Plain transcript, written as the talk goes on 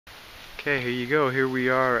Okay, here you go. Here we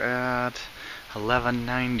are at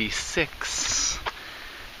 1196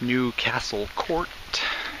 Newcastle Court,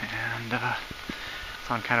 and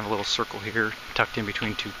it's on kind of a little circle here, tucked in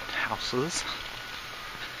between two houses.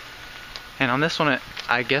 And on this one,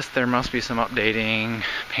 I guess there must be some updating,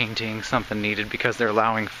 painting, something needed, because they're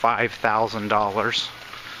allowing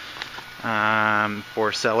 $5,000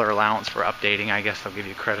 for seller allowance for updating. I guess they'll give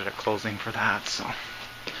you credit at closing for that. So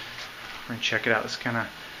we're gonna check it out. It's kind of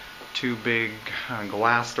two big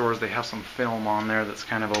glass doors. They have some film on there that's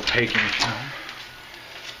kind of opaquing film.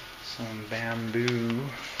 Some bamboo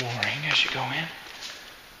flooring as you go in,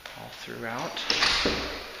 all throughout.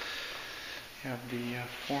 You have the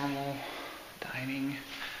formal dining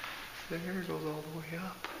there, goes all the way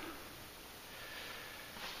up.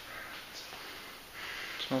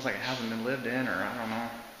 It smells like it hasn't been lived in, or I don't know,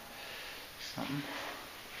 something.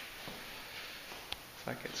 It's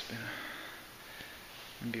like it's been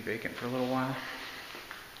be vacant for a little while.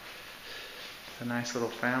 It's a nice little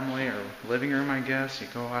family or living room, I guess. You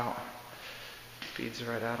go out, feeds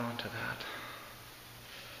right out onto that.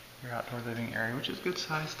 Your outdoor living area, which is good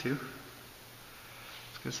size too.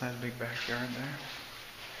 It's a good size big backyard there.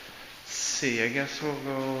 Let's see, I guess we'll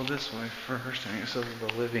go this way first. I guess this is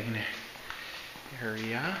the living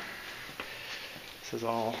area. This is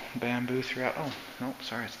all bamboo throughout. Oh, nope,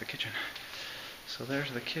 sorry, it's the kitchen. So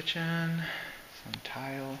there's the kitchen. Some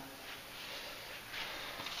tile.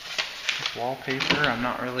 This wallpaper I'm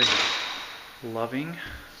not really loving.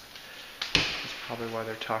 That's probably why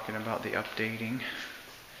they're talking about the updating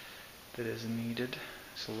that is needed.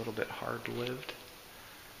 It's a little bit hard-lived.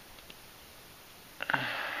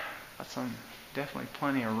 Got some, definitely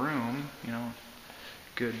plenty of room, you know,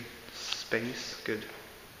 good space, good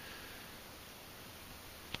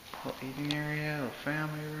eating area, little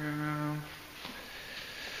family room.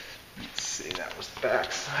 Let's see, that was the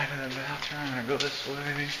back side of the bathroom. I'm going to go this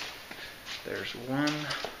way. There's one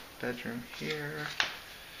bedroom here.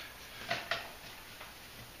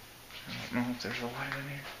 I don't know if there's a light in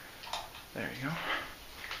here. There you go.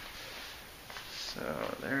 So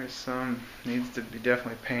there's some, needs to be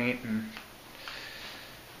definitely paint, and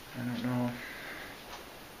I don't know.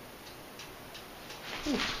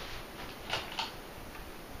 Oof.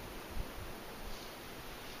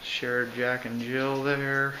 Shared Jack and Jill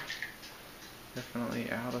there. Definitely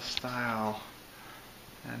out of style.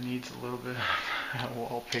 That needs a little bit of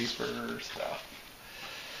wallpaper stuff.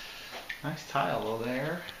 Nice tile though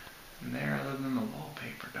there. And there, other than the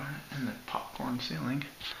wallpaper, don't it? And the popcorn ceiling.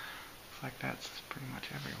 Looks like that's pretty much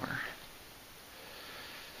everywhere.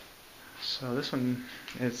 So this one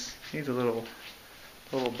needs a little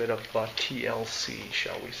bit of TLC,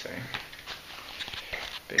 shall we say.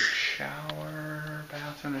 Big shower,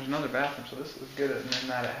 bathroom. There's another bathroom, so this is good in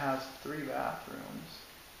that it has 3 bathrooms.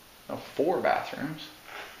 No, 4 bathrooms.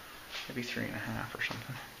 Maybe 3.5 or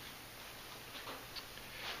something.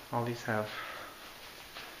 All these have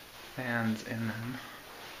fans in them.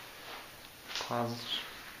 Closets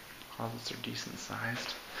are decent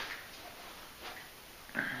sized.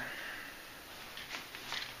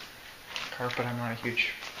 Carpet, I'm not a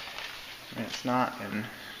huge. I mean, it's not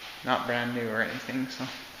brand new or anything, so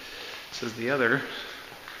this is the other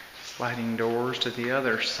sliding doors to the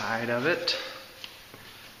other side of it.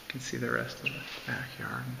 You can see the rest of the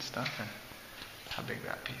backyard and stuff, and how big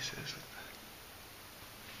that piece is.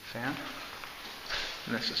 Fan.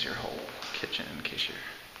 And this is your whole kitchen, in case you're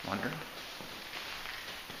wondering.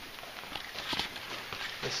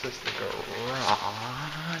 This is the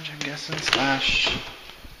garage, I'm guessing, slash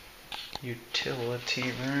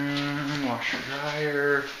utility room, washer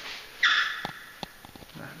dryer.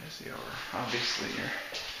 That is obviously your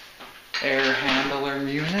air handler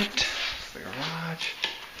unit. It's the garage.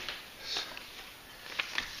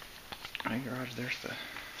 My garage, there's the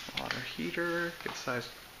water heater, good size,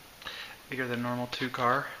 bigger than normal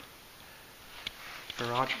 2-car.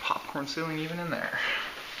 Garage popcorn ceiling even in there.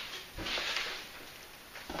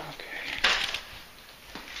 Okay.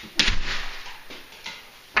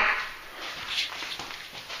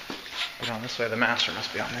 Get on this way, the master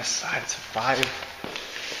must be on this side. It's a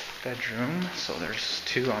 5-bedroom, so there's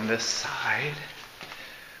 2 on this side,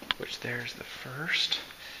 which there's the first.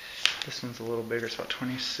 This one's a little bigger, it's about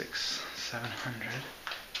 26,700.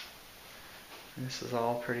 This is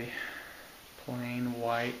all pretty plain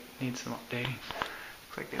white, needs some updating.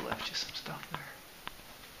 Looks like they left you some stuff there.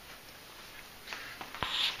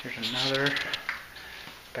 Here's another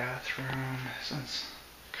bathroom. This one's,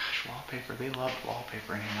 gosh, wallpaper. They love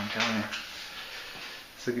wallpaper in here, I'm telling you.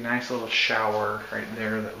 It's a nice little shower right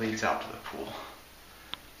there that leads out to the pool.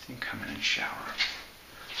 So you can come in and shower.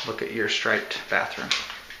 Look at your striped bathroom.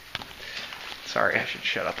 Sorry, I should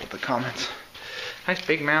shut up with the comments. Nice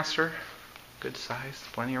big master. Good size.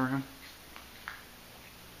 Plenty of room.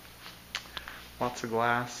 Lots of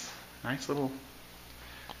glass. Nice little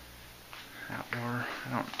outdoor.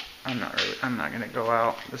 I'm not gonna go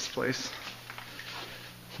out this place.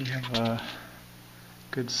 You have a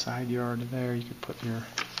good side yard there. You could put your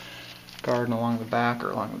garden along the back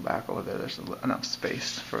or along the back over there. There's enough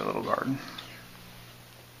space for a little garden.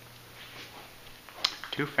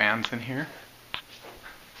 2 fans in here.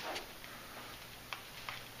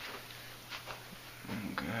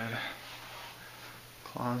 Good.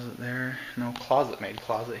 Closet there. No closet made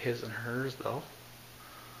closet, his and hers though.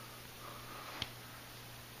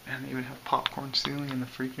 And they even have popcorn ceiling in the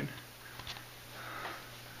freaking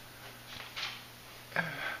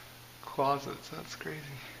closets. That's crazy.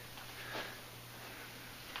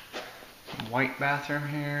 Some white bathroom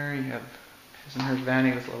here. You have his and hers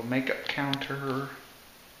vanity with a little makeup counter.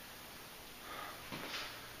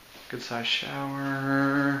 Good size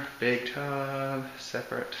shower, big tub,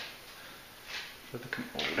 separate for the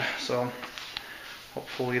commode. So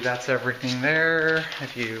hopefully that's everything there.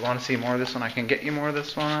 If you want to see more of this one, I can get you more of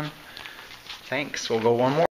this one. Thanks. We'll go one more.